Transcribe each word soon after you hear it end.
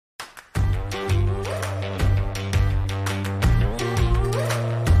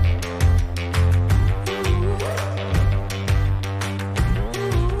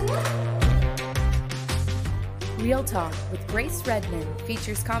Real Talk with Grace Redmond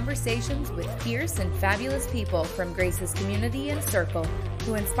features conversations with fierce and fabulous people from Grace's community and circle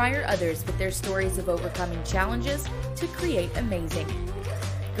who inspire others with their stories of overcoming challenges to create amazing.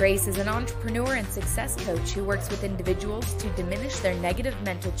 Grace is an entrepreneur and success coach who works with individuals to diminish their negative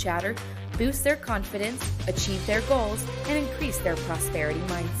mental chatter, boost their confidence, achieve their goals, and increase their prosperity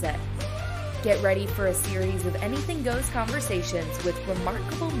mindset. Get ready for a series of anything goes conversations with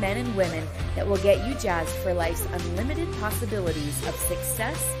remarkable men and women that will get you jazzed for life's unlimited possibilities of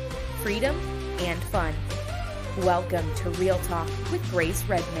success, freedom, and fun. Welcome to Real Talk with Grace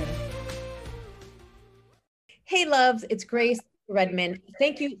Redmond. Hey loves, it's Grace Redmond.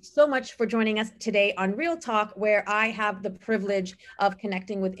 Thank you so much for joining us today on Real Talk, where I have the privilege of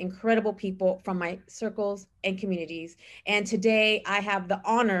connecting with incredible people from my circles and communities. And today I have the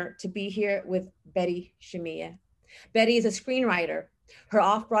honor to be here with Betty Shemia. Betty is a screenwriter. Her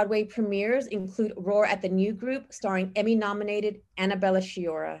off-Broadway premieres include Roar at the New Group, starring Emmy-nominated Annabella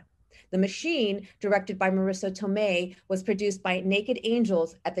Sciorra. The Machine, directed by Marissa Tomei, was produced by Naked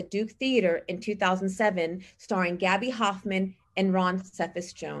Angels at the Duke Theater in 2007, starring Gabby Hoffman and Ron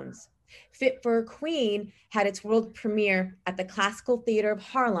Cephas Jones. Fit for a Queen had its world premiere at the Classical Theater of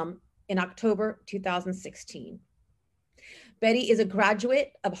Harlem in October 2016. Betty is a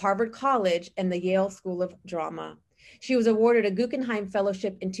graduate of Harvard College and the Yale School of Drama. She was awarded a Guggenheim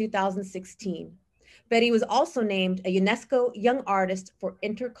Fellowship in 2016. Betty was also named a UNESCO Young Artist for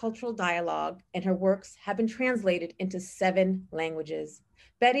Intercultural Dialogue, and her works have been translated into 7 languages.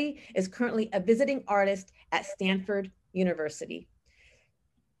 Betty is currently a visiting artist at Stanford University,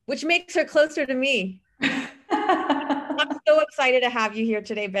 which makes her closer to me. I'm so excited to have you here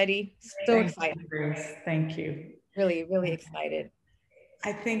today, Betty. So excited. Grace. Thank you. Really, really excited.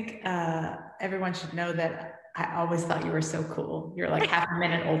 I think everyone should know that I always thought you were so cool. You're like half a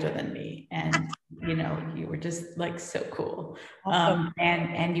minute older than me. And, you know, you were just like so cool. Awesome.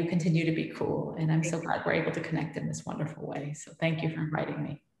 And you continue to be cool. And I'm so glad we're able to connect in this wonderful way. So thank you for inviting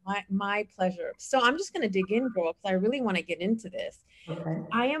me. My pleasure. So I'm just going to dig in, girl, because I really want to get into this. Okay.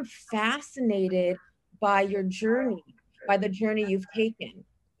 I am fascinated by your journey, by the journey you've taken,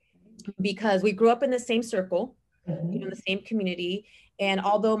 because we grew up in the same circle, in the same community. And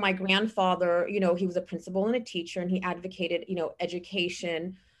although my grandfather, you know, he was a principal and a teacher, and he advocated, you know,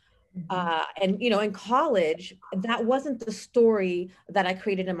 education. And, you know, in college, that wasn't the story that I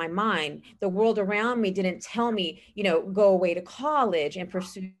created in my mind. The world around me didn't tell me, you know, go away to college and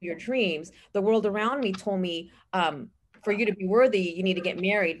pursue your dreams. The world around me told me, for you to be worthy, you need to get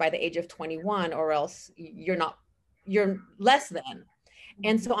married by the age of 21, or else you're less than.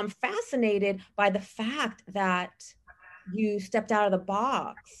 And so I'm fascinated by the fact that you stepped out of the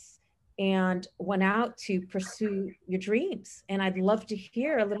box and went out to pursue your dreams. And I'd love to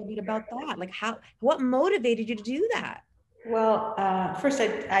hear a little bit about that. Like what motivated you to do that? Well, first,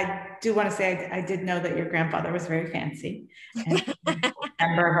 I do want to say I did know that your grandfather was very fancy and a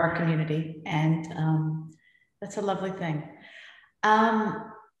member of our community. And that's a lovely thing.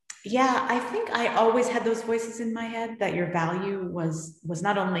 Yeah, I think I always had those voices in my head that your value was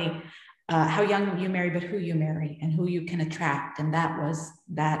not only how young you marry, but who you marry and who you can attract. And that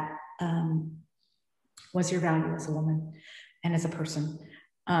was your value as a woman and as a person.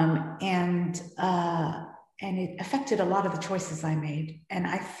 And it affected a lot of the choices I made. And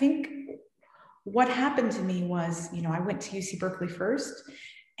I think what happened to me was, you know, I went to UC Berkeley first,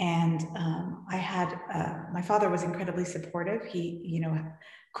 and I had, my father was incredibly supportive. He, you know,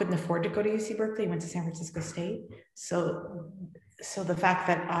 couldn't afford to go to UC Berkeley. He went to San Francisco State. So the fact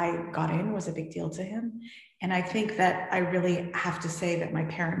that I got in was a big deal to him. And I think that I really have to say that my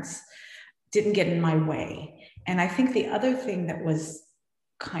parents didn't get in my way. And I think the other thing that was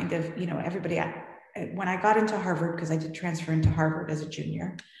kind of, you know, everybody, when I got into Harvard, because I did transfer into Harvard as a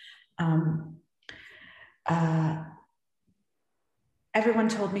junior, everyone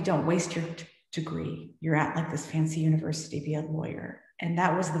told me, don't waste your degree. You're at like this fancy university, be a lawyer. And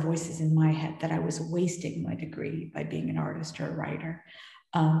that was the voices in my head, that I was wasting my degree by being an artist or a writer.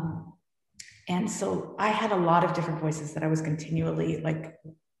 And so I had a lot of different voices that I was continually like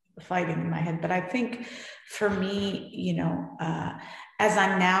fighting in my head. But I think for me, you know, as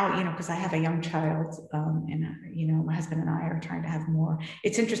I'm now, you know, because I have a young child, and, you know, my husband and I are trying to have more.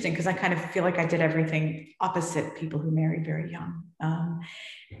 It's interesting because I kind of feel like I did everything opposite people who married very young.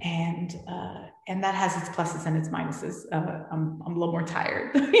 And that has its pluses and its minuses. I'm a little more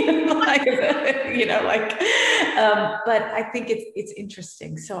tired, like, you know, like, but I think it's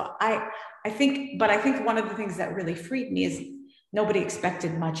interesting. So I think one of the things that really freed me is nobody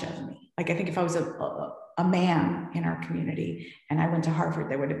expected much of me. Like, I think if I was a man in our community and I went to Harvard,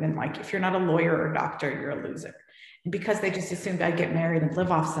 they would have been like, if you're not a lawyer or a doctor, you're a loser. And because they just assumed I'd get married and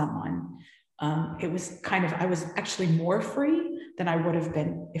live off someone, it was kind of, I was actually more free than I would have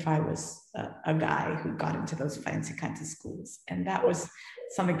been if I was a guy who got into those fancy kinds of schools. And that was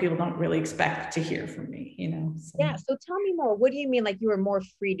something people don't really expect to hear from me, you know? So. Yeah. So tell me more. What do you mean? Like you were more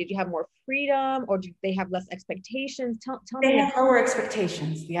free? Did you have more freedom, or did they have less expectations? Tell me. They had lower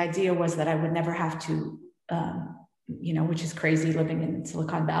expectations. The idea was that I would never have to, you know, which is crazy living in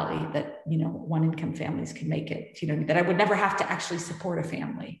Silicon Valley, that, you know, one income families can make it, you know, that I would never have to actually support a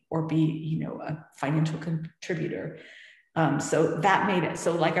family or be, you know, a financial contributor. So that made it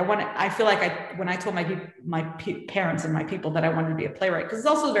so like I feel like when I told my parents and my people that I wanted to be a playwright, because it's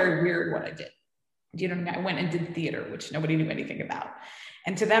also very weird what I did. You know, I went and did theater, which nobody knew anything about.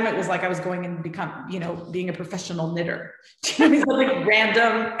 And to them, it was like I was going and become, you know, being a professional knitter. Do you know what I mean? Something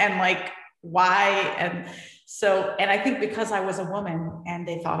random and like why? And so, and I think because I was a woman and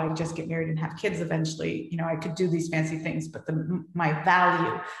they thought I'd just get married and have kids eventually, you know, I could do these fancy things, but my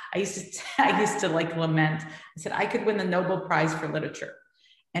value, I used to like lament. I said, I could win the Nobel Prize for literature.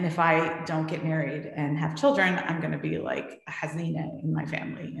 And if I don't get married and have children, I'm going to be like a Hazina in my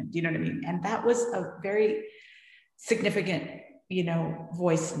family. And do you know what I mean? And that was a very significant, you know,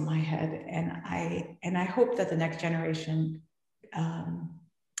 voice in my head. And I hope that the next generation,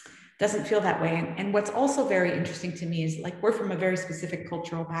 doesn't feel that way. And what's also very interesting to me is like, we're from a very specific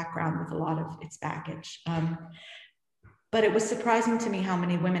cultural background with a lot of its baggage. But it was surprising to me how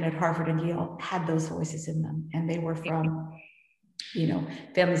many women at Harvard and Yale had those voices in them. And they were from, you know,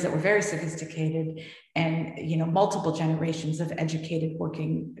 families that were very sophisticated and, you know, multiple generations of educated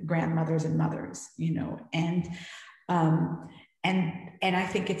working grandmothers and mothers, you know, and I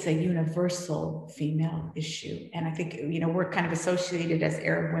think it's a universal female issue. And I think, you know, we're kind of associated as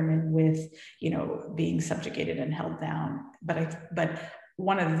Arab women with, you know, being subjugated and held down. But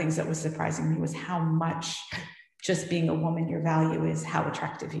one of the things that was surprising me was how much just being a woman, your value is how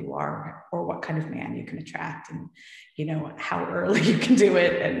attractive you are or what kind of man you can attract and, you know, how early you can do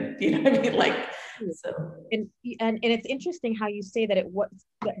it. And, you know what I mean? Like, so. And it's interesting how you say that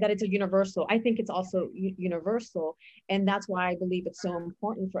that it's a universal. I think it's also universal. And that's why I believe it's so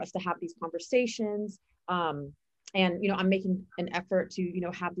important for us to have these conversations. And, you know, I'm making an effort to, you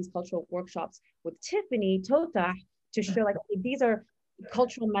know, have these cultural workshops with Tiffany Tota to show like, okay, these are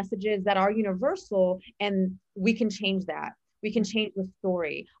cultural messages that are universal and we can change that. We can change the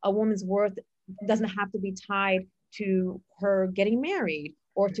story. A woman's worth doesn't have to be tied to her getting married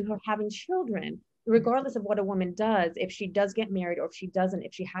or to her having children, regardless of what a woman does. If she does get married or if she doesn't,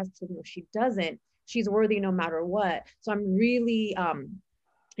 if she has children or if she doesn't, she's worthy no matter what. So I'm really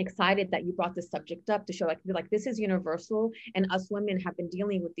excited that you brought this subject up to show like this is universal, and us women have been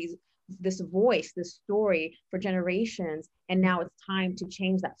dealing with this voice, this story for generations. And now it's time to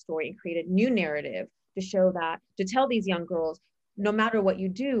change that story and create a new narrative to show that, to tell these young girls, no matter what you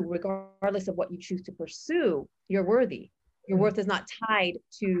do, regardless of what you choose to pursue, you're worthy. Your worth is not tied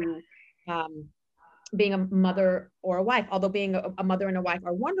to being a mother or a wife. Although being a mother and a wife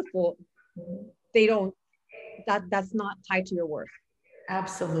are wonderful, that's not tied to your worth.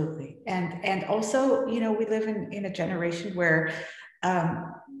 Absolutely. And also, you know, we live in a generation where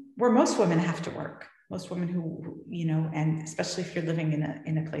most women have to work. Most women who, you know, and especially if you're living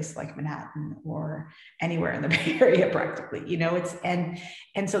in a place like Manhattan or anywhere in the Bay Area, practically, you know, and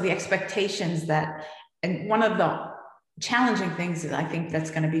so the expectations that, and one of the challenging things that I think that's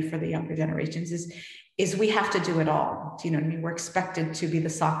going to be for the younger generations is we have to do it all. Do you know what I mean? We're expected to be the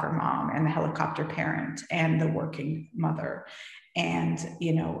soccer mom and the helicopter parent and the working mother, and,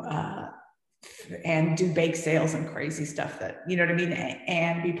 you know, and do bake sales and crazy stuff that, you know what I mean?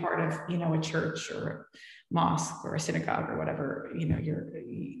 And be part of, you know, a church or a mosque or a synagogue or whatever, you know,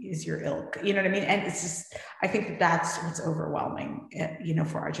 is your ilk, you know what I mean? And it's just, I think that's what's overwhelming, you know,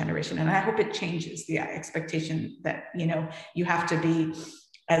 for our generation. And I hope it changes the expectation that, you know, you have to be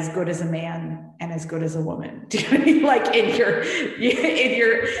as good as a man and as good as a woman. Do you know what I mean? Like in your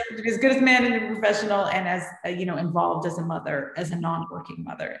as good as a man and a professional, and as you know, involved as a mother, as a non-working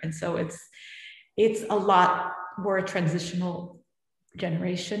mother. And so it's a lot. We're a transitional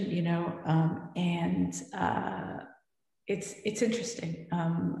generation, you know, and it's interesting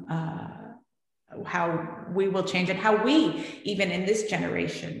how we will change it, how we even in this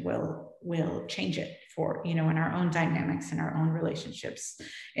generation will change it for, you know, in our own dynamics, in our own relationships,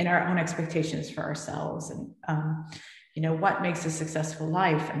 in our own expectations for ourselves. And, you know, what makes a successful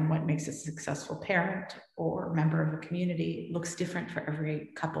life and what makes a successful parent or member of a community looks different for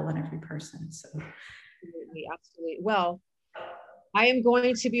every couple and every person. So. Absolutely. Well, I am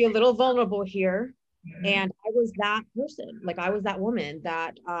going to be a little vulnerable here. And I was that person, like I was that woman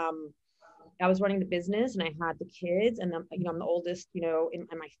that I was running the business and I had the kids, and then, I'm the oldest, in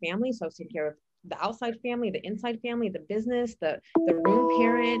my family. So I was taking care of the outside family, the inside family, the business, the room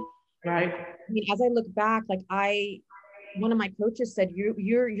parent. Right. I mean, as I look back, like one of my coaches said,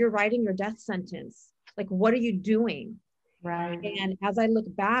 you're writing your death sentence. Like, what are you doing? Right. And as I look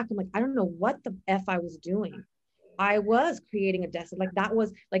back, I'm like, I don't know what the F I was doing. I was creating a death sentence. Like, that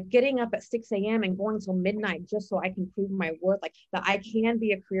was like getting up at 6 a.m. and going till midnight just so I can prove my worth, like that I can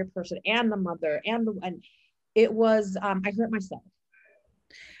be a career person and the mother and it was, I hurt myself.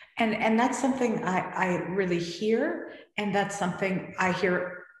 And that's something I really hear. And that's something I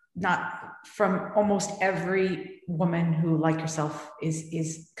hear not from almost every woman who, like yourself,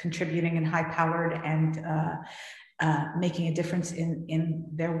 is contributing and high powered and making a difference in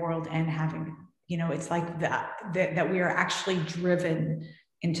their world, and having, it's like that we are actually driven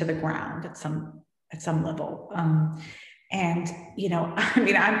into the ground at some level. And, I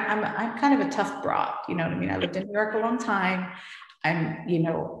mean, I'm kind of a tough broad, you know what I mean? I lived in New York a long time. I'm,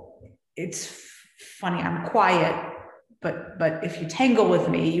 it's funny, I'm quiet, but if you tangle with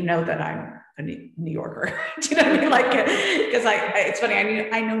me, you know that I'm a New Yorker. Do you know what I mean? Like, because it's funny,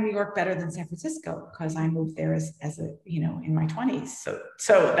 I know New York better than San Francisco, because I moved there as a, in my 20s.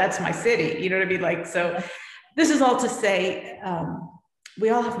 So that's my city, you know what I mean? Like, so this is all to say, we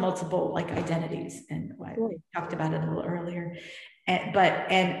all have multiple like identities, and I talked about it a little earlier. And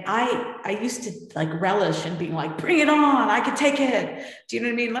I used to like relish in being like, bring it on, I can take it. Do you know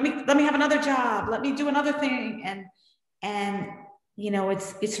what I mean? Let me have another job. Let me do another thing. And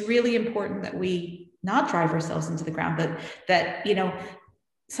it's really important that we not drive ourselves into the ground, that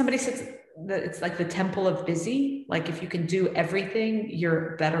somebody says that it's like the temple of busy. Like, if you can do everything,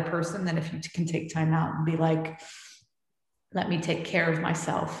 you're a better person than if you can take time out and be like, let me take care of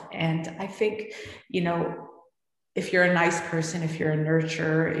myself. And I think, if you're a nice person, if you're a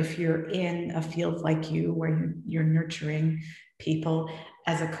nurturer, if you're in a field like you, where you're nurturing people,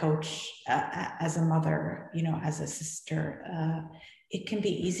 as a coach, as a mother, as a sister, it can be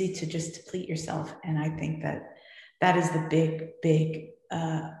easy to just deplete yourself. And I think that is the big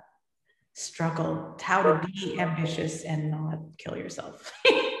struggle, how to be ambitious and not kill yourself,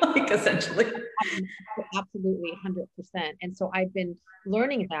 like, essentially. Absolutely, 100%. And so I've been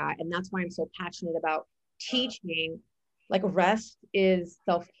learning that, and that's why I'm so passionate about teaching, like, rest is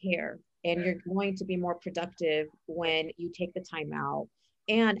self-care, and you're going to be more productive when you take the time out.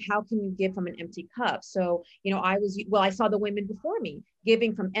 And how can you give from an empty cup? So, I saw the women before me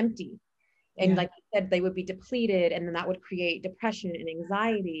giving from empty. And like you said, they would be depleted, and then that would create depression and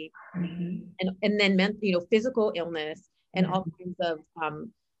anxiety, and then physical illness and all kinds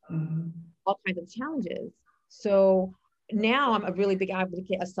of challenges. So now I'm a really big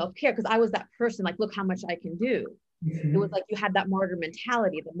advocate of self-care, because I was that person, like, look how much I can do. It was like you had that martyr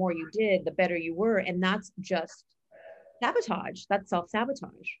mentality. The more you did, the better you were. And that's just sabotage. That's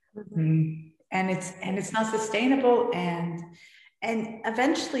self-sabotage. And it's not sustainable. And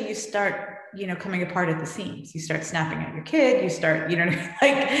eventually you start, coming apart at the seams. You start snapping at your kid. You start,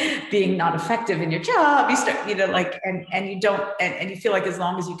 like, being not effective in your job. You start, and you don't, and you feel like as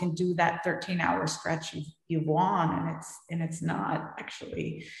long as you can do that 13-hour stretch, you've won, and it's not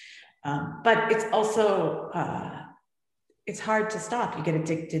actually. But it's also, it's hard to stop. You get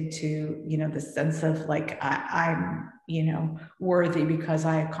addicted to, the sense of like, I'm, worthy because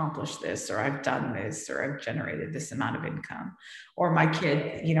I accomplished this, or I've done this, or I've generated this amount of income, or my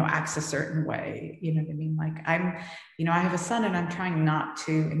kid, acts a certain way. You know what I mean? Like, I have a son, and I'm trying not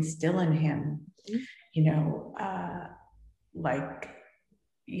to instill in him, people are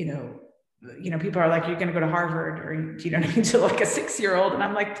like, you're going to go to Harvard, or, do you know what I mean, to like a 6-year-old. And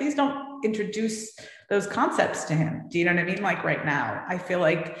I'm like, please don't introduce those concepts to him. Do you know what I mean? Like, right now, I feel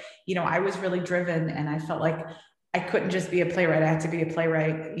like, I was really driven, and I felt like I couldn't just be a playwright. I had to be a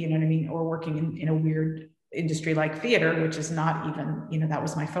playwright, you know what I mean? Or working in a weird industry like theater, which is not even, that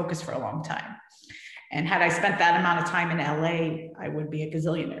was my focus for a long time. And had I spent that amount of time in LA, I would be a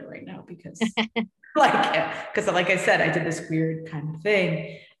gazillionaire right now, because like I said, I did this weird kind of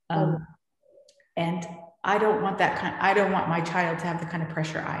thing. And I don't want I don't want my child to have the kind of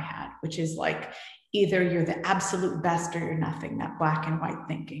pressure I had, which is like, either you're the absolute best or you're nothing, that black and white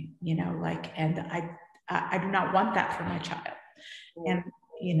thinking, and I do not want that for my child. And,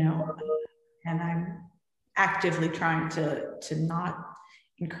 and I'm actively trying to not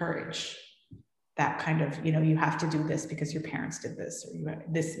encourage that kind of, you have to do this because your parents did this, or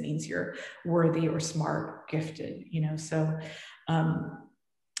this means you're worthy or smart, gifted, so,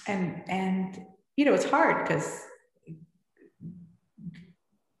 it's hard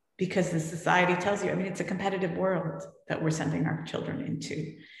because the society tells you, it's a competitive world that we're sending our children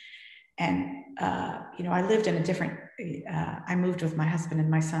into. you know, I lived in a different, I moved with my husband and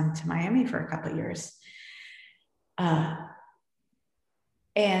my son to Miami for a couple of years.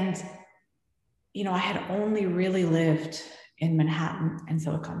 And, you know, I had only really lived in Manhattan and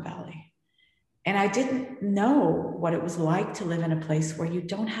Silicon Valley. And I didn't know what it was like to live in a place where you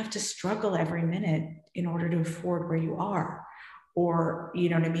don't have to struggle every minute in order to afford where you are. Or, you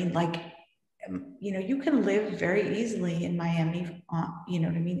know what I mean? Like, you know, you can live very easily in Miami, you know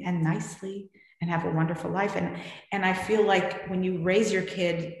what I mean? And nicely, and have a wonderful life. And I feel like when you raise your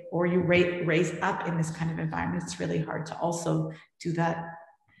kid or you raise up in this kind of environment, it's really hard to also do that.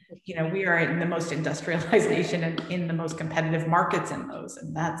 You know, we are in the most industrialized nation and in the most competitive markets in those.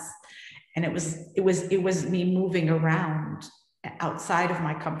 And it was me moving around outside of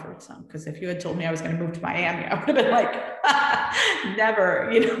my comfort zone. Because if you had told me I was going to move to Miami, I would have been like,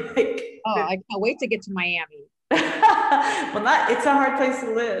 never, you know, like. Oh, I can't wait to get to Miami. Well, it's a hard place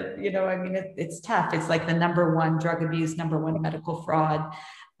to live. You know, I mean, it's tough. It's like the #1 drug abuse, #1 medical fraud.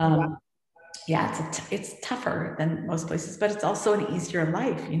 Yeah, it's tougher than most places, but it's also an easier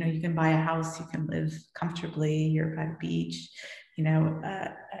life. You know, you can buy a house, you can live comfortably, you're by the beach, you know,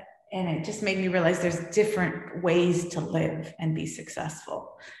 and it just made me realize there's different ways to live and be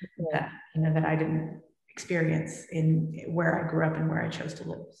successful that, you know, that I didn't experience in where I grew up and where I chose to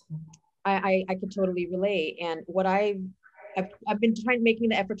live. So. I could totally relate. And what I've been making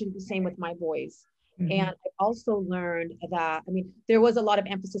the effort to do the same with my boys. Mm-hmm. And I also learned that, I mean, there was a lot of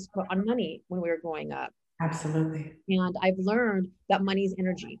emphasis put on money when we were growing up. Absolutely. And I've learned that money is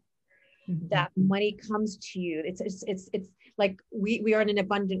energy, mm-hmm. that money comes to you. It's like we are in an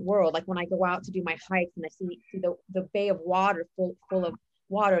abundant world. Like when I go out to do my hikes and I see the bay of water full of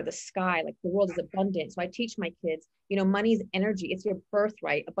water, the sky, like the world is abundant. So I teach my kids, you know, money is energy. It's your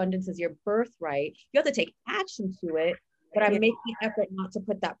birthright. Abundance is your birthright. You have to take action to it, but I'm making an effort not to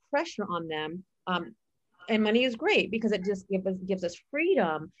put that pressure on them. And money is great because it just gives us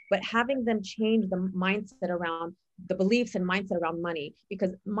freedom, but having them change the mindset around the beliefs and mindset around money,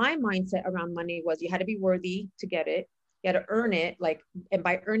 because my mindset around money was you had to be worthy to get it. You had to earn it, and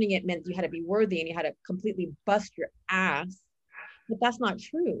by earning it meant you had to be worthy and you had to completely bust your ass. But that's not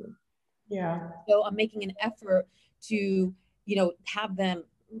true. Yeah. So I'm making an effort to, you know, have them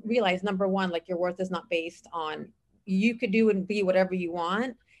realize, #1, like your worth is not based on, you could do and be whatever you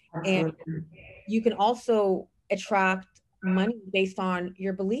want. Absolutely. And you can also attract money based on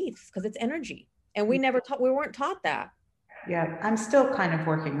your beliefs because it's energy. And we weren't taught that. Yeah, I'm still kind of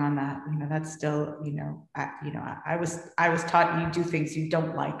working on that. You know, that's still, you know, I was taught you do things you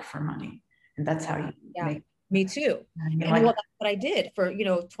don't like for money, and that's how you make. Me too. And well, that's what I did for, you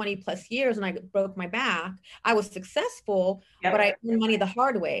know, 20 plus years. And I broke my back. I was successful, but I earned money the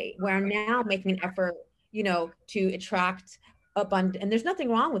hard way, where I'm now making an effort, you know, to attract abundance. And there's nothing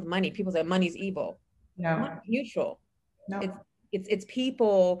wrong with money. People say money's evil. No. Money's neutral. No. It's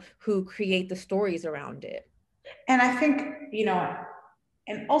people who create the stories around it. And I think, you know,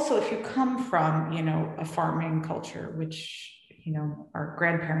 and also if you come from, you know, a farming culture, which, you know, our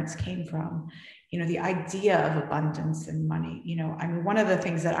grandparents came from, you know, the idea of abundance and money, you know, I mean, one of the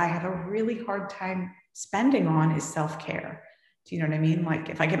things that I have a really hard time spending on is self-care. Do you know what I mean? Like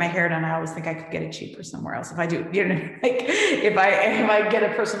if I get my hair done, I always think I could get it cheaper somewhere else. If I do, you know, like if I get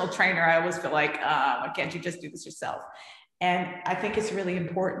a personal trainer, I always feel like, why can't you just do this yourself? And I think it's really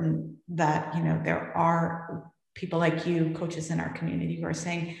important that, you know, there are people like you, coaches in our community, who are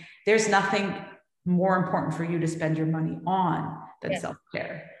saying there's nothing more important for you to spend your money on than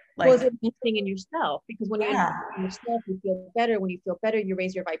self-care. Like, well, it's investing in yourself, because when you invest in yourself, you feel better. When you feel better, you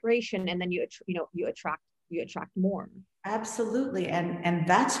raise your vibration, and then you attract more. Absolutely, and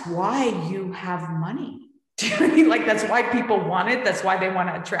that's why you have money. Do you know what I mean? Like that's why people want it. That's why they want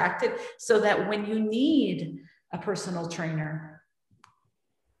to attract it, so that when you need a personal trainer,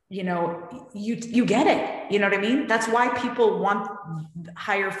 you know, you get it. You know what I mean? That's why people want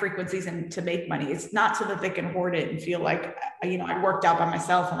higher frequencies and to make money. It's not so that they can hoard it and feel like, you know, I worked out by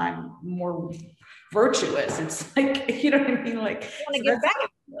myself and I'm more virtuous. It's like, you know what I mean? Like, I want to give back.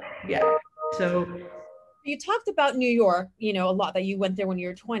 Yeah. So you talked about New York, you know, a lot, that you went there when you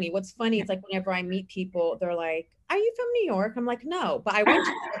were 20. What's funny, it's like whenever I meet people, they're like, are you from New York? I'm like, no, but I went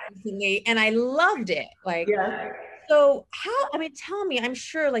to New York recently and I loved it. Like, so tell me, I'm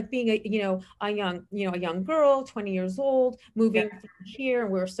sure like being a young girl, 20 years old, moving from here,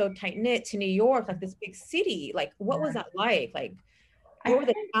 and we were so tight knit, to New York, like this big city. Like, what was that like? Like, what were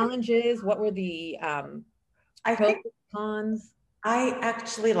the challenges? What were the cons? I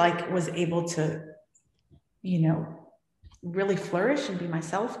actually was able to, you know, really flourish and be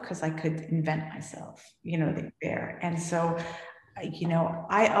myself because I could invent myself, you know, there. And so you know,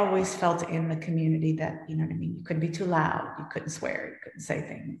 I always felt in the community that, you know what I mean, you couldn't be too loud, you couldn't swear, you couldn't say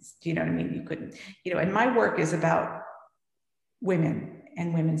things, do you know what I mean? You couldn't, you know, and my work is about women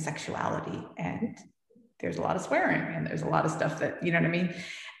and women's sexuality, and there's a lot of swearing and there's a lot of stuff that, you know what I mean,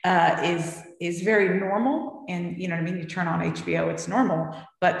 is very normal. And, you know what I mean, you turn on HBO, it's normal.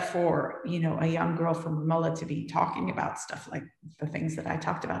 But for, you know, a young girl from Ramallah to be talking about stuff like the things that I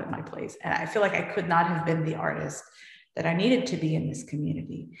talked about in my plays, and I feel like I could not have been the artist that I needed to be in this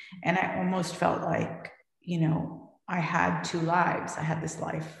community. And I almost felt like, you know, I had two lives. I had this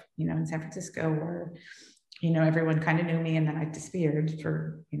life, you know, in San Francisco where, you know, everyone kind of knew me, and then I disappeared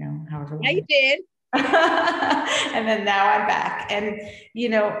for, you know, however long. Yeah, you did. And then now I'm back. And, you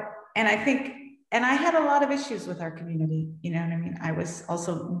know, and I think, and I had a lot of issues with our community, you know what I mean? I was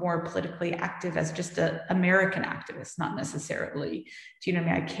also more politically active as just an American activist, not necessarily, do you know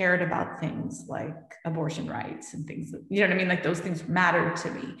what I mean? I cared about things like abortion rights and things that, you know what I mean? Like those things mattered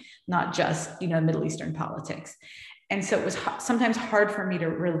to me, not just, you know, Middle Eastern politics. And so it was sometimes hard for me to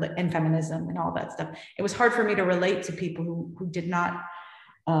relate, and feminism and all that stuff. It was hard for me to relate to people who did not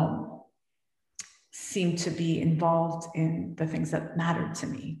seem to be involved in the things that mattered to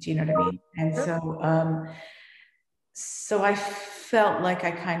me. Do you know what I mean? And so, so I felt like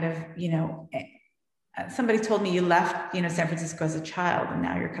I kind of, you know, somebody told me you left, you know, San Francisco as a child, and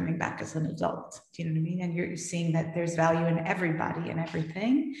now you're coming back as an adult. Do you know what I mean? And you're seeing that there's value in everybody and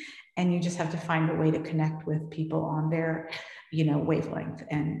everything. And you just have to find a way to connect with people on their, you know, wavelength.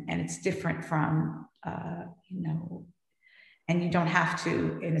 And it's different from, you know, and you don't have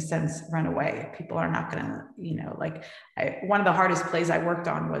to, in a sense, run away. People are not going to, you know, like one of the hardest plays I worked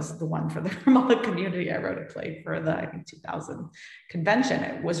on was the one for the Ramallah community. I wrote a play for the, I think, 2000 convention.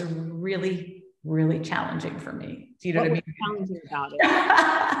 It was really, really challenging for me. Do you know what I mean? Challenging about it?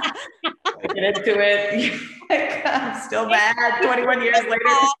 Get into it. Like, I'm still mad 21 years later.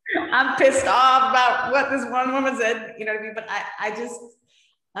 I'm pissed off about what this one woman said, you know what I mean? But I just,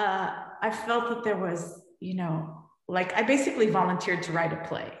 I felt that there was, you know, like I basically volunteered to write a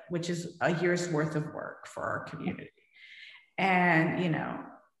play, which is a year's worth of work for our community. And, you know,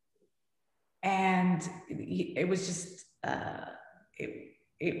 and it was just,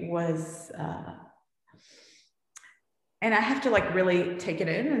 it was, and I have to like really take it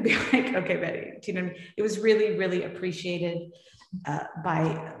in and be like, okay, Betty, do you know what I mean? It was really, really appreciated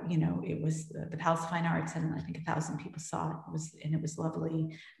by, you know, it was the Palace of Fine Arts, and I think 1,000 people saw it. It was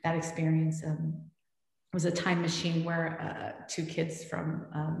lovely, that experience. Was a time machine where two kids from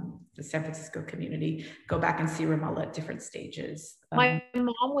the San Francisco community go back and see Ramallah at different stages. My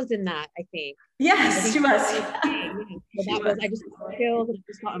mom was in that, I think. Yes, she was. I just felt and I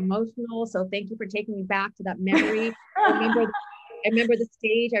just got emotional. So thank you for taking me back to that memory. I remember the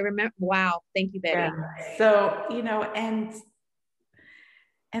stage. Wow. Thank you, Betty. Yeah. So, you know, and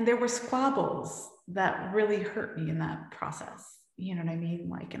there were squabbles that really hurt me in that process. You know what I mean?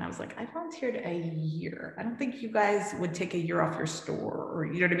 Like, and I was like, I volunteered a year. I don't think you guys would take a year off your store, or,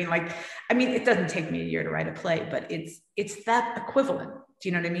 you know what I mean? Like, I mean, it doesn't take me a year to write a play, but it's that equivalent. Do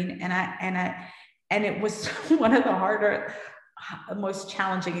you know what I mean? And it was one of the most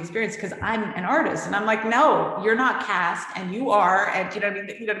challenging experience, because I'm an artist and I'm like, no, you're not cast and you are, and you know what I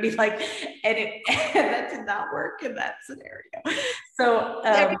mean? You know what I mean? Like, and that did not work in that scenario. So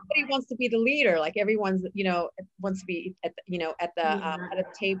everybody wants to be the leader. Like everyone's, you know, wants to be at the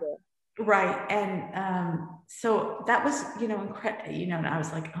table. Right. And so that was, you know, incredible, you know, and I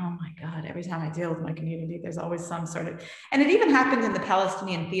was like, oh my God, every time I deal with my community, there's always some sort of, and it even happened in the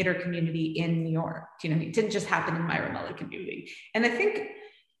Palestinian theater community in New York. You know, it didn't just happen in my Ramallah community. And I think,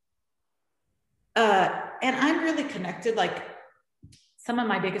 and I'm really connected, like some of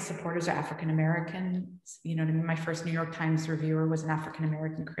my biggest supporters are African-Americans. You know what I mean? My first New York Times reviewer was an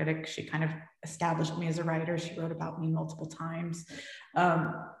African-American critic. She kind of established me as a writer. She wrote about me multiple times.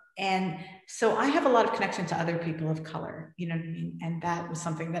 And so I have a lot of connection to other people of color, you know what I mean? And that was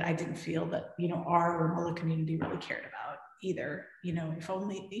something that I didn't feel that, you know, our Ramallah community really cared about either. You know, if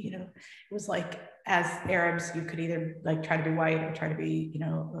only, you know, it was like, as Arabs, you could either like try to be white or try to be, you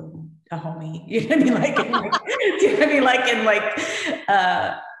know, a homie, you know what I mean? Like, do you know what I mean? Like, and like,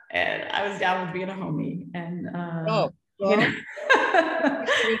 and I was down with being a homie. And, you know.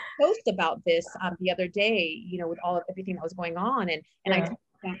 We post about this the other day, you know, with everything that was going on. And I talked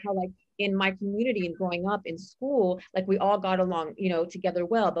about how, like, in my community and growing up in school, like we all got along, you know, together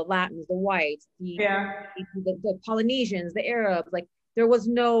well, the Latins, the whites, the Polynesians, the Arabs, like there was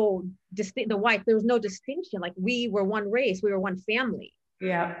no there was no distinction. Like we were one race, we were one family.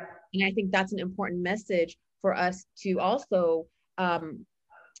 Yeah. And I think that's an important message for us to also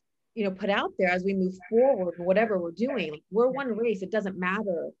put out there as we move forward, whatever we're doing. Like, we're one race. It doesn't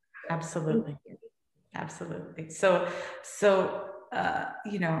matter. Absolutely. Absolutely. So,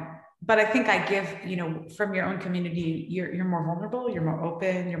 but I think I give, from your own community, you're more vulnerable, you're more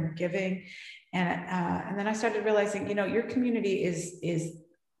open, you're more giving. And then I started realizing, your community is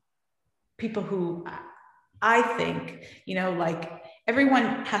people who I think, like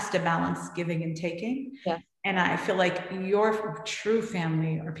everyone has to balance giving and taking. Yeah. And I feel like your true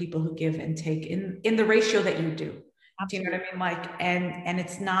family are people who give and take in the ratio that you do. Absolutely. Do you know what I mean? Like, and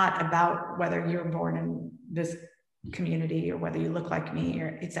it's not about whether you're born in this community or whether you look like me,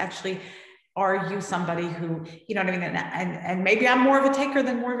 or it's actually, are you somebody who, you know what I mean? And maybe I'm more of a taker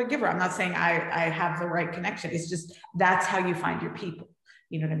than more of a giver. I'm not saying I have the right connection. It's just, that's how you find your people.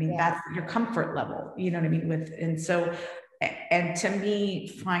 You know what I mean? Yeah. That's your comfort level, you know what I mean? And so, and to me,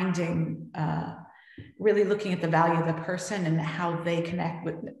 finding, really looking at the value of the person and how they connect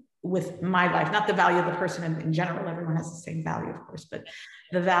with my life, not the value of the person in general, everyone has the same value, of course, but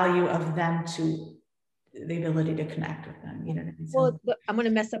the value of them to the ability to connect with them, you know what I mean? So, well, I'm going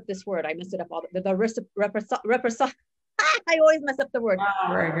to mess up this word. I messed it up all the I always mess up the word.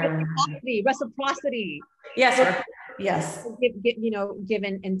 Reciprocity. Yes. Yes. Give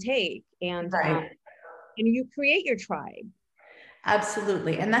and take. And, right. And you create your tribe.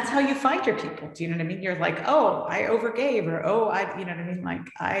 Absolutely. And that's how you find your people. Do you know what I mean? You're like, oh, I overgave, or, oh, I, you know what I mean? Like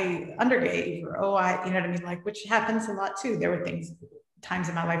I undergave, or, oh, I, you know what I mean? Like, which happens a lot too. There were times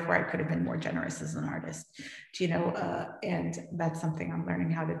in my life where I could have been more generous as an artist, and that's something I'm learning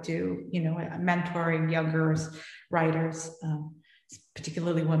how to do, mentoring younger writers,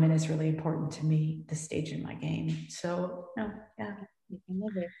 particularly women, is really important to me this stage in my game. So, yeah. I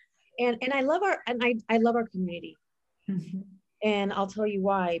love it. And I love our community. Mm-hmm. And I'll tell you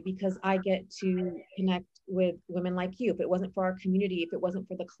why, because I get to connect with women like you. If it wasn't for our community, if it wasn't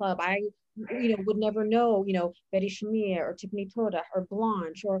for the club, I, would never know, Betty Shamir or Tiffany Toda or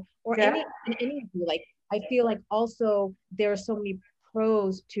Blanche or yeah. any of you. Like, I feel like also there are so many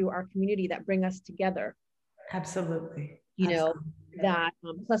pros to our community that bring us together. Absolutely. That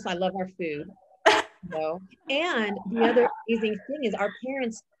plus I love our food. And the other amazing thing is our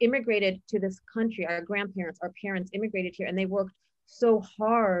parents immigrated to this country, our grandparents, our parents immigrated here, and they worked so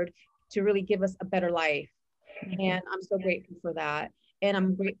hard to really give us a better life. And I'm so grateful for that. And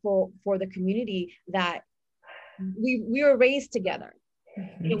I'm grateful for the community that we were raised together.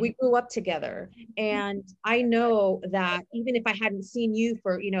 We grew up together. And I know that even if I hadn't seen you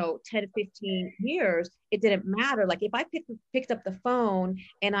for, 10, 15 years, it didn't matter. Like if I picked up the phone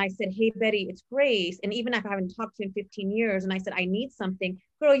and I said, hey, Betty, it's Grace. And even if I haven't talked to you in 15 years and I said, I need something,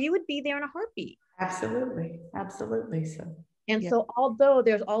 girl, you would be there in a heartbeat. Absolutely. Absolutely. So although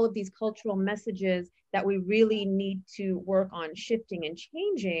there's all of these cultural messages that we really need to work on shifting and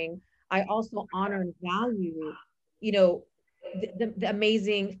changing, I also honor and value, the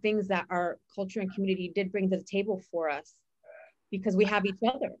amazing things that our culture and community did bring to the table for us, because we have each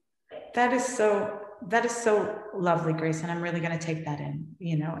other. That is so lovely, Grace. And I'm really going to take that in,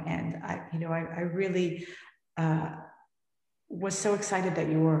 and I really was so excited that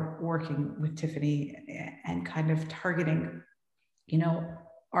you were working with Tiffany and kind of targeting,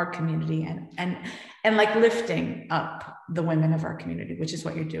 our community and like lifting up the women of our community, which is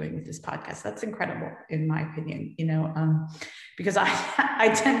what you're doing with this podcast. That's incredible, in my opinion, because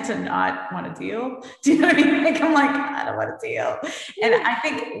I tend to not want to deal. Do you know what I mean? Like, I'm like, I don't want to deal. And I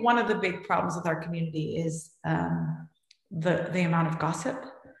think one of the big problems with our community is the amount of gossip.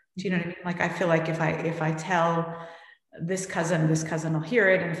 Do you know what I mean? Like, I feel like if I tell this cousin will hear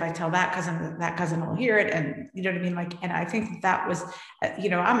it. And if I tell that cousin will hear it. And you know what I mean? Like, and I think that was,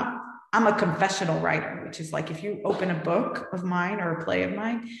 I'm a confessional writer, which is like, if you open a book of mine or a play of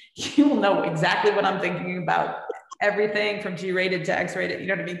mine, you will know exactly what I'm thinking about everything from G-rated to X-rated, you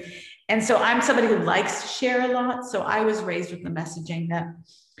know what I mean? And so I'm somebody who likes to share a lot. So I was raised with the messaging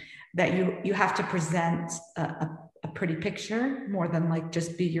that you have to present a pretty picture more than like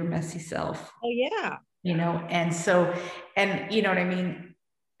just be your messy self. Oh yeah. And so, and you know what I mean?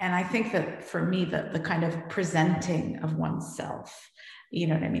 And I think that for me, the kind of presenting of oneself, you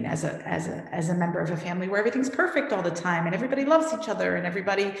know what I mean? As a member of a family where everything's perfect all the time and everybody loves each other and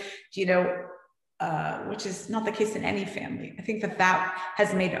everybody, which is not the case in any family. I think that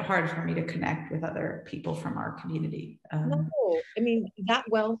has made it hard for me to connect with other people from our community. No, I mean,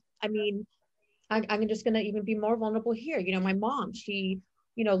 I'm just going to even be more vulnerable here. My mom, she,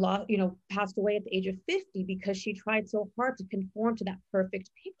 passed away at the age of 50 because she tried so hard to conform to that perfect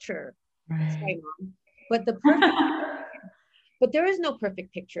picture. Right. Sorry, Mom. But the perfect but there is no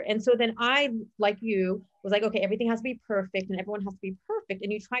perfect picture. And so then I, like you, was like, okay, everything has to be perfect and everyone has to be perfect.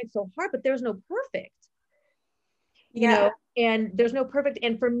 And you tried so hard, but there's no perfect, you know, and there's no perfect.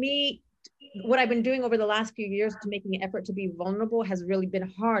 And for me, what I've been doing over the last few years to making an effort to be vulnerable has really been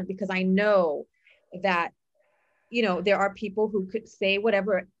hard, because I know that, you know, there are people who could say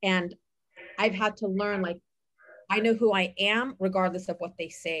whatever. And I've had to learn, like, I know who I am, regardless of what they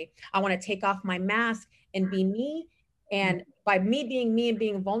say. I want to take off my mask and be me. And by me being me and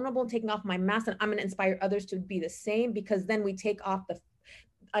being vulnerable, taking off my mask, and I'm going to inspire others to be the same, because then we take off the,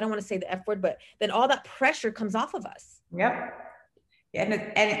 I don't want to say the F word, but then all that pressure comes off of us. Yep. And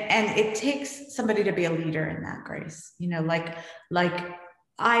it takes somebody to be a leader in that, Grace. You know, like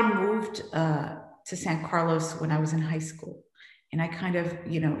I moved to San Carlos when I was in high school. And I kind of,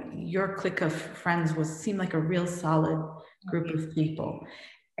 you know, your clique of friends seemed like a real solid group of people.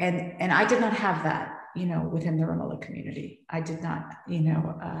 And I did not have that, you know, within the Romola community. I did not, you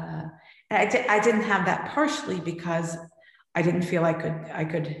know, I didn't have that partially because I didn't feel I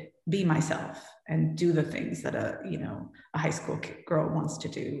could be myself and do the things that a high school girl wants to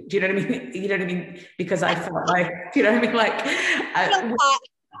do. Do you know what I mean? You know what I mean? Because I felt like, you know what I mean? Like,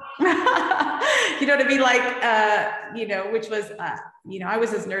 you know what I mean? Like, you know, which was, you know, I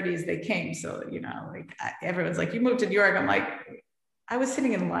was as nerdy as they came. So, you know, like everyone's like, you moved to New York. I'm like, I was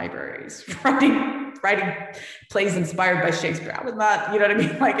sitting in libraries writing plays inspired by Shakespeare. I was not, you know what I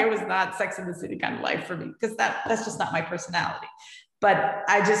mean? Like, it was not Sex and the City kind of life for me, because that's just not my personality. But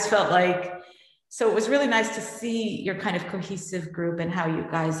I just felt like, so it was really nice to see your kind of cohesive group and how you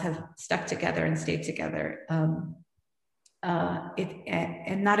guys have stuck together and stayed together.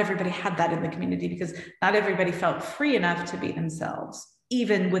 And not everybody had that in the community, because not everybody felt free enough to be themselves,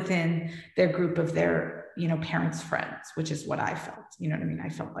 even within their group of their, you know, parents' friends, which is what I felt. You know what I mean? I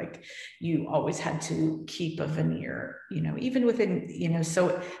felt like you always had to keep a veneer, you know, even within, you know,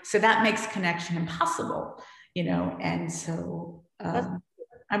 so that makes connection impossible, you know, and so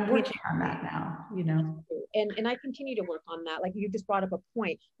I'm working on that now, you know. And I continue to work on that. Like you just brought up a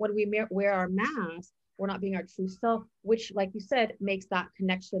point. When we wear our masks, we're not being our true self, which, like you said, makes that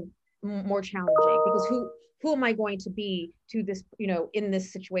connection more challenging, because who am I going to be to this, you know, in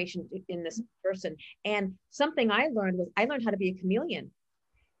this situation, in this person? And something I learned how to be a chameleon.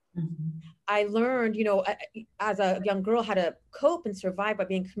 Mm-hmm. I learned, you know, as a young girl, how to cope and survive by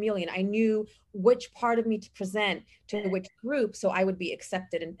being a chameleon. I knew which part of me to present to which group, so I would be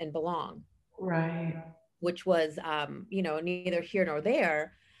accepted and belong. Right. Which was, you know, neither here nor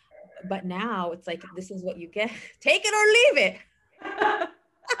there. But now it's like, this is what you get. Take it or leave it.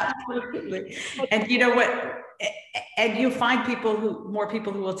 Absolutely. And you know what? And you find more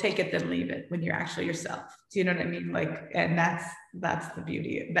people who will take it than leave it when you're actually yourself. Do you know what I mean? Like, and that's the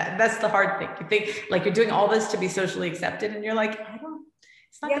beauty. That's the hard thing. You think like you're doing all this to be socially accepted, and you're like,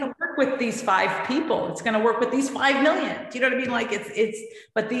 it's not going to work with these 5 people. It's going to work with these 5 million. Do you know what I mean? Like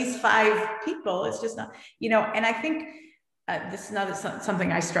but these 5 people, it's just not, you know. And I think this is another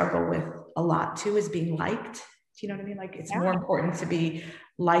something I struggle with a lot too, is being liked. Do you know what I mean? Like, it's more important to be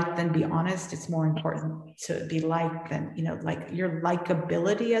liked than be honest. It's more important to be liked than, you know, like your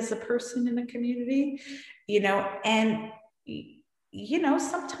likability as a person in the community, you know. And, you know,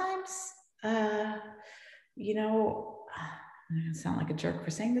 sometimes, you know, I sound like a jerk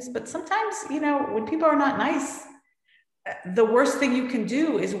for saying this, but sometimes, you know, when people are not nice, the worst thing you can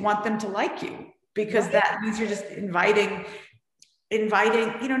do is want them to like you, because that means you're just inviting, you know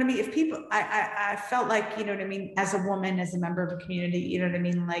what I mean? If people, I felt like, you know what I mean, as a woman, as a member of a community, you know what I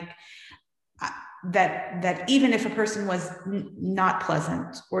mean? Like that even if a person was not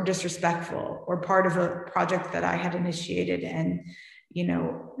pleasant or disrespectful or part of a project that I had initiated and, you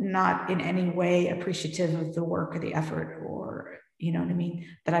know, not in any way appreciative of the work or the effort, or, you know what I mean,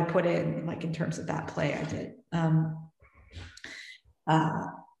 that I put in, like in terms of that play I did,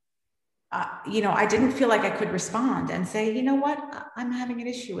 you know, I didn't feel like I could respond and say, you know what, I'm having an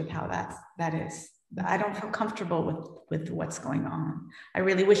issue with how that is. I don't feel comfortable with what's going on. I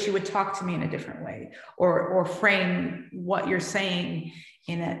really wish you would talk to me in a different way, or frame what you're saying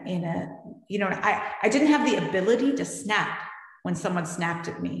in a, you know, I didn't have the ability to snap when someone snapped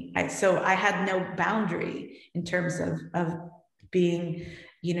at me. So I had no boundary in terms of being,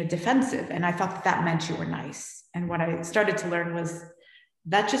 you know, defensive. And I thought that meant you were nice. And what I started to learn was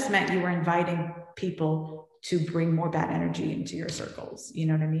that just meant you were inviting people to bring more bad energy into your circles. You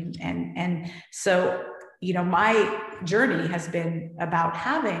know what I mean? And so, you know, my journey has been about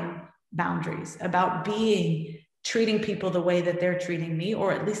having boundaries, about treating people the way that they're treating me,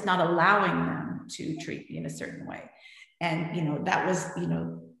 or at least not allowing them to treat me in a certain way. And, you know, that was, you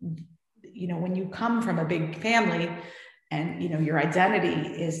know, when you come from a big family, and, you know, your identity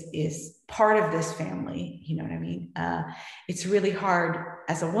is part of this family. You know what I mean? It's really hard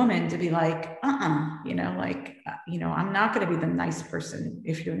as a woman to be like, you know, like, you know, I'm not going to be the nice person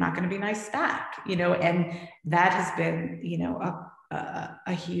if you're not going to be nice back, you know, and that has been, you know,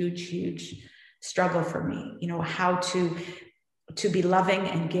 a huge struggle for me, you know, how to be loving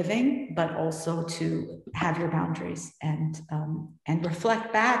and giving, but also to have your boundaries and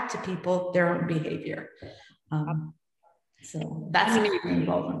reflect back to people their own behavior. So that's amazing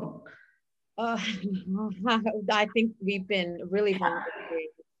involvement. I think we've been really vulnerable.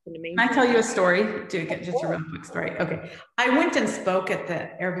 Can I tell you a story? To get just a real quick story. Okay. I went and spoke at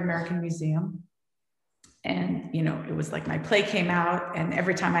the Arab American Museum. And, you know, it was like my play came out, and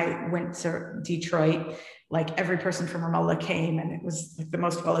every time I went to Detroit, like every person from Ramallah came, and it was like the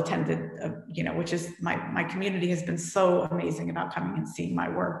most well attended, you know, which is my community has been so amazing about coming and seeing my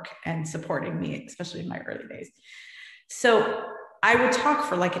work and supporting me, especially in my early days. So I would talk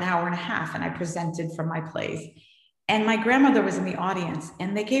for like an hour and a half, and I presented from my plays, and my grandmother was in the audience,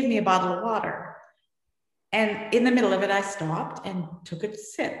 and they gave me a bottle of water. And in the middle of it, I stopped and took a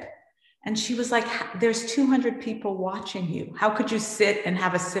sip. And she was like, there's 200 people watching you. How could you sit and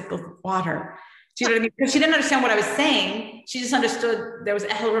have a sip of water? Do you know what I mean? Because she didn't understand what I was saying. She just understood there was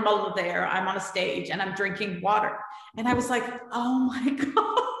Ahl Ramallah there. I'm on a stage and I'm drinking water. And I was like, oh my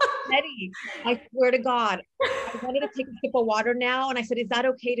God. Betty, I swear to God, I wanted to take a sip of water now. And I said, is that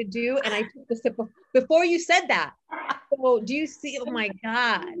okay to do? And I took the sip before you said that. So do you see? Oh my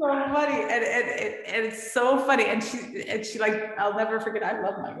God. So funny. And it's so funny. And she like, I'll never forget. I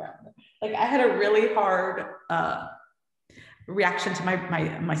love my grandmother. Like I had a really hard reaction to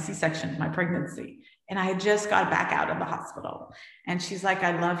my C-section, my pregnancy. And I had just got back out of the hospital. And she's like,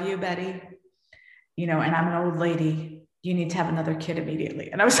 I love you, Betty. You know, and I'm an old lady. You need to have another kid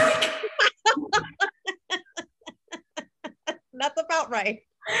immediately. And I was like, that's about right.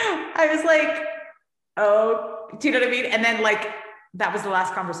 I was like, oh, do you know what I mean? And then like, that was the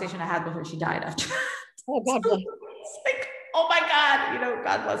last conversation I had with her. She died after that. Oh, God bless. It's like, oh my God, you know,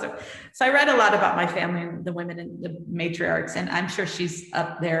 God bless her. So I read a lot about my family and the women and the matriarchs, and I'm sure she's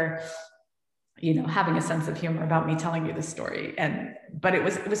up there, you know, having a sense of humor about me telling you this story. But it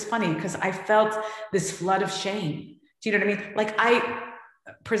was funny because I felt this flood of shame. Do you know what I mean? Like I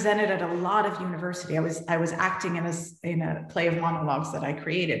presented at a lot of university. I was acting in a play of monologues that I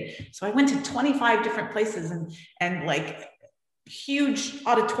created. So I went to 25 different places and like huge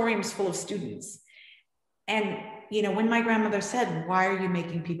auditoriums full of students. And, you know, when my grandmother said, why are you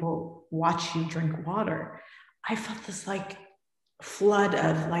making people watch you drink water? I felt this like flood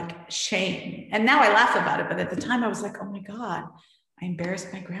of like shame. And now I laugh about it. But at the time I was like, oh my God, I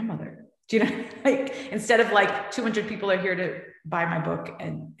embarrassed my grandmother. Do you know, like, instead of like 200 people are here to buy my book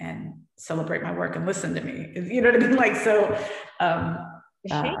and celebrate my work and listen to me, you know what I mean? Like, so,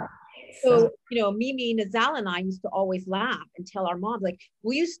 so, you know, Mimi Nazal and I used to always laugh and tell our moms, like,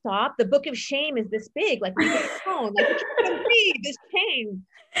 will you stop? The book of shame is this big. Like, we get phone, like, you can't read this shame.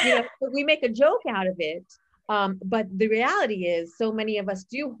 You know, we make a joke out of it. But the reality is so many of us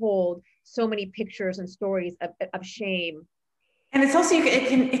do hold so many pictures and stories of shame. And it's also,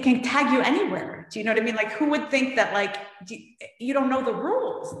 it can tag you anywhere. Do you know what I mean? Like, who would think that, like, you don't know the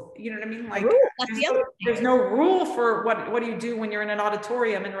rules? You know what I mean? Like, there's no rule for what do you do when you're in an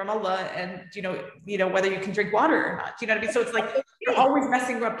auditorium in Ramallah, and you know whether you can drink water or not. Do you know what I mean? So it's like you're always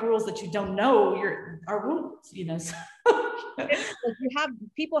messing up rules that you don't know are rules. You know, so like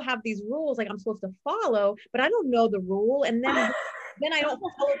people have these rules like I'm supposed to follow, but I don't know the rule, and then I don't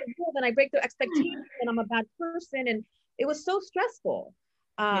follow the rule, then I break their expectations, and I'm a bad person, and it was so stressful,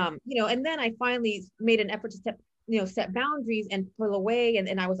 you know, and then I finally made an effort to set boundaries and pull away.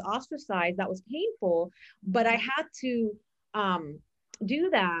 And I was ostracized. That was painful, but I had to do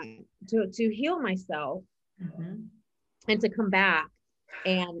that to heal myself and to come back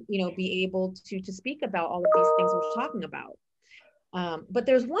and, you know, be able to speak about all of these things we're talking about. But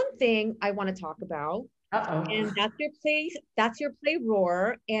there's one thing I want to talk about. And that's your play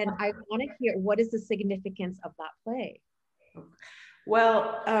Roar. And I want to hear, what is the significance of that play?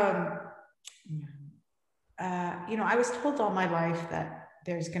 Well, you know, I was told all my life that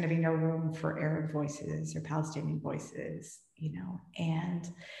there's going to be no room for Arab voices or Palestinian voices, you know, and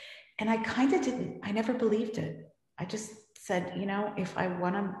I kind of didn't, I never believed it. I just said, you know, if I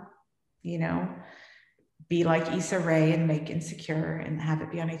want to, you know, be like Issa Rae and make Insecure and have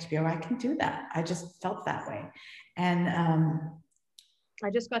it be on HBO, I can do that. I just felt that way. And I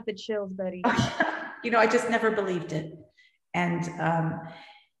just got the chills, Betty. You know, I just never believed it.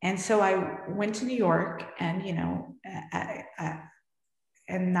 And so I went to New York, and, you know,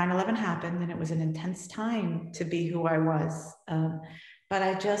 and 9/11 happened, and it was an intense time to be who I was. But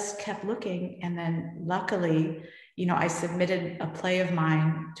I just kept looking. And then luckily, I submitted a play of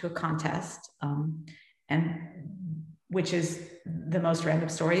mine to a contest, and which is the most random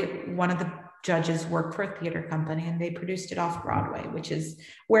story. One of the judges worked for a theater company, and they produced it off Broadway, which is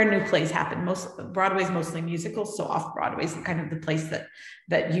where new plays happen. Broadway is mostly musicals, so off Broadway is kind of the place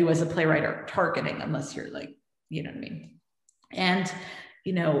that you as a playwright are targeting, unless you're like, you know what I mean. And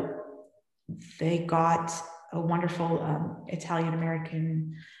they got a wonderful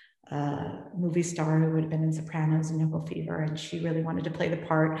Italian-American movie star who would have been in Sopranos and Jungle Fever, and she really wanted to play the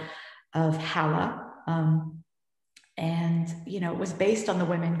part of Hala. And it was based on the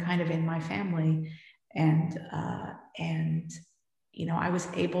women kind of in my family, and I was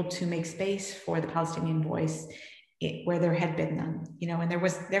able to make space for the Palestinian voice where there had been none, and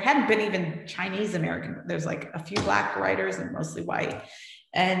there hadn't been even Chinese American. There's like a few Black writers and mostly white,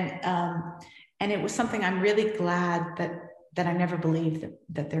 and it was something I'm really glad that I never believed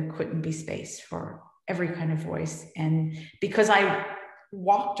that there couldn't be space for every kind of voice. And because I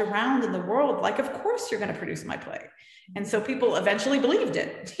walked around in the world like, of course you're going to produce my play, and so people eventually believed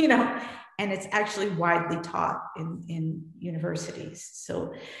it, and it's actually widely taught in universities.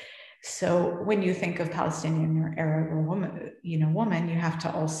 So when you think of Palestinian or Arab or woman, you have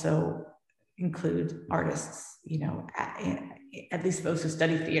to also include artists, at least those who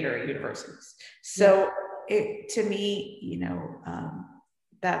study theater at universities. So to me,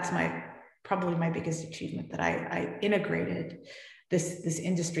 that's probably my biggest achievement, that I integrated this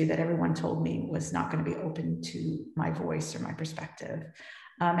industry that everyone told me was not going to be open to my voice or my perspective.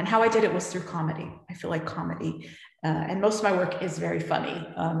 And how I did it was through comedy. I feel like comedy, and most of my work is very funny.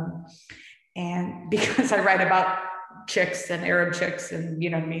 And because I write about chicks and Arab chicks and,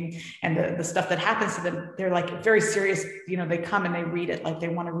 and the stuff that happens to them, they're like very serious, they come and they read it like they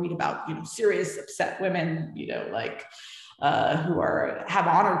want to read about, serious, upset women, who have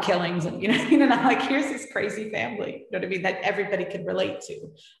honor killings, and, and I'm like, here's this crazy family, that everybody can relate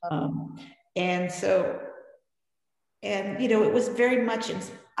to. And it was very much,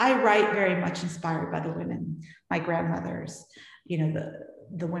 I write very much inspired by the women, my grandmothers,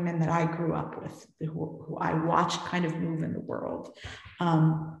 the women that I grew up with, who I watched kind of move in the world.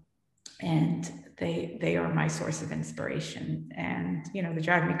 And they are my source of inspiration, and, they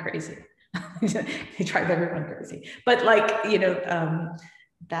drive me crazy. They drive everyone crazy. But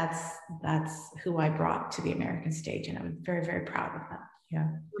that's who I brought to the American stage. And I'm very, very proud of that. Yeah.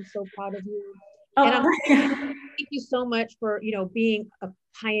 I'm so proud of you. Oh, and thank you so much for, being a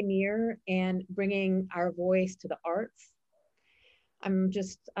pioneer and bringing our voice to the arts. I'm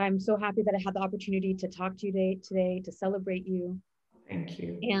so happy that I had the opportunity to talk to you today to celebrate you. Thank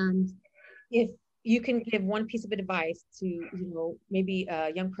you. And if you can give one piece of advice to, maybe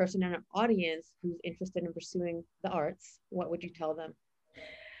a young person in our audience who's interested in pursuing the arts, what would you tell them?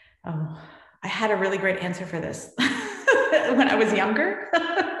 Oh, I had a really great answer for this when I was younger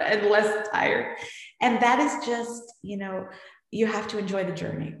and less tired. And that is just, you have to enjoy the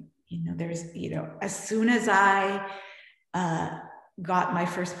journey. There's, as soon as I got my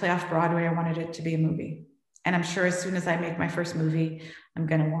first play off Broadway, I wanted it to be a movie. And I'm sure as soon as I make my first movie, I'm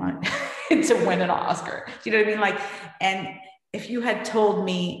going to want it to win an Oscar. Do you know what I mean? And if you had told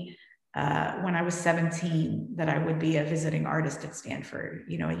me when I was 17 that I would be a visiting artist at Stanford,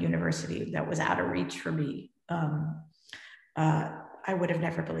 a university that was out of reach for me, I would have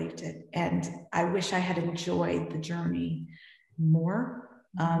never believed it. And I wish I had enjoyed the journey more.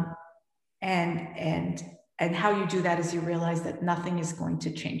 And how you do that is you realize that nothing is going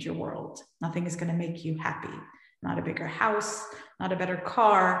to change your world. Nothing is going to make you happy. Not a bigger house, not a better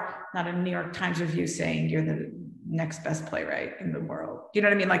car, not a New York Times review saying you're the next best playwright in the world. You know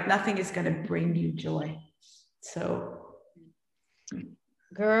what I mean? Like, nothing is going to bring you joy. So.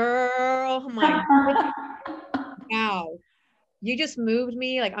 Girl, oh my wow. You just moved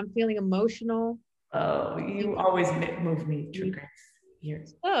me. Like, I'm feeling emotional. Oh, you always move me, True Grace.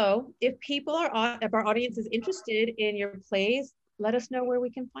 Years. So if if our audience is interested in your plays, let us know where we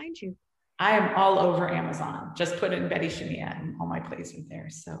can find you. I am all over Amazon. Just put in Betty Shemia and all my plays are there.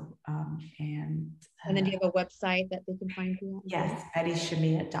 So, and then do you have a website that they can find you on? Yes,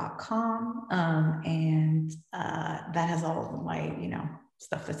 bettyshemia.com. And that has all of my,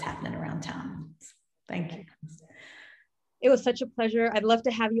 stuff that's happening around town. Thank you. It was such a pleasure. I'd love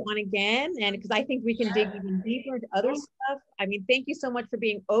to have you on again. And because I think we can dig even deeper into other stuff. I mean, thank you so much for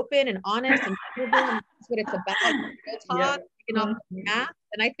being open and honest and that's what it's about. We'll talk, off the math.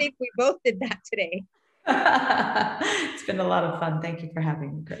 And I think we both did that today. It's been a lot of fun. Thank you for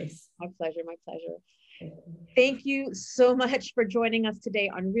having me, Grace. My pleasure. My pleasure. Thank you so much for joining us today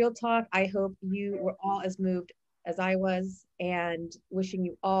on Real Talk. I hope you were all as moved as I was, and wishing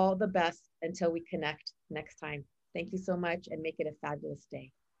you all the best until we connect next time. Thank you so much, and make it a fabulous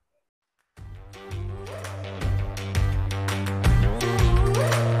day.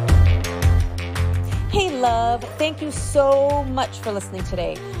 Hey, love. Thank you so much for listening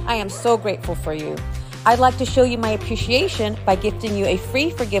today. I am so grateful for you. I'd like to show you my appreciation by gifting you a free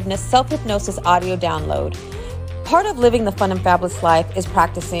forgiveness self-hypnosis audio download. Part of living the fun and fabulous life is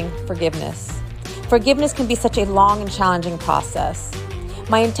practicing forgiveness. Forgiveness can be such a long and challenging process.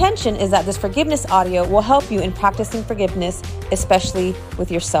 My intention is that this forgiveness audio will help you in practicing forgiveness, especially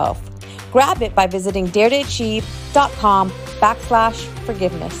with yourself. Grab it by visiting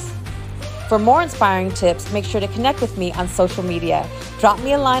daretoachieve.com/forgiveness. For more inspiring tips, make sure to connect with me on social media. Drop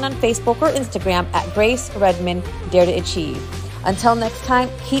me a line on Facebook or Instagram at Grace Redmond Dare to Achieve. Until next time,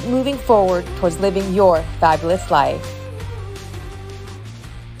 keep moving forward towards living your fabulous life.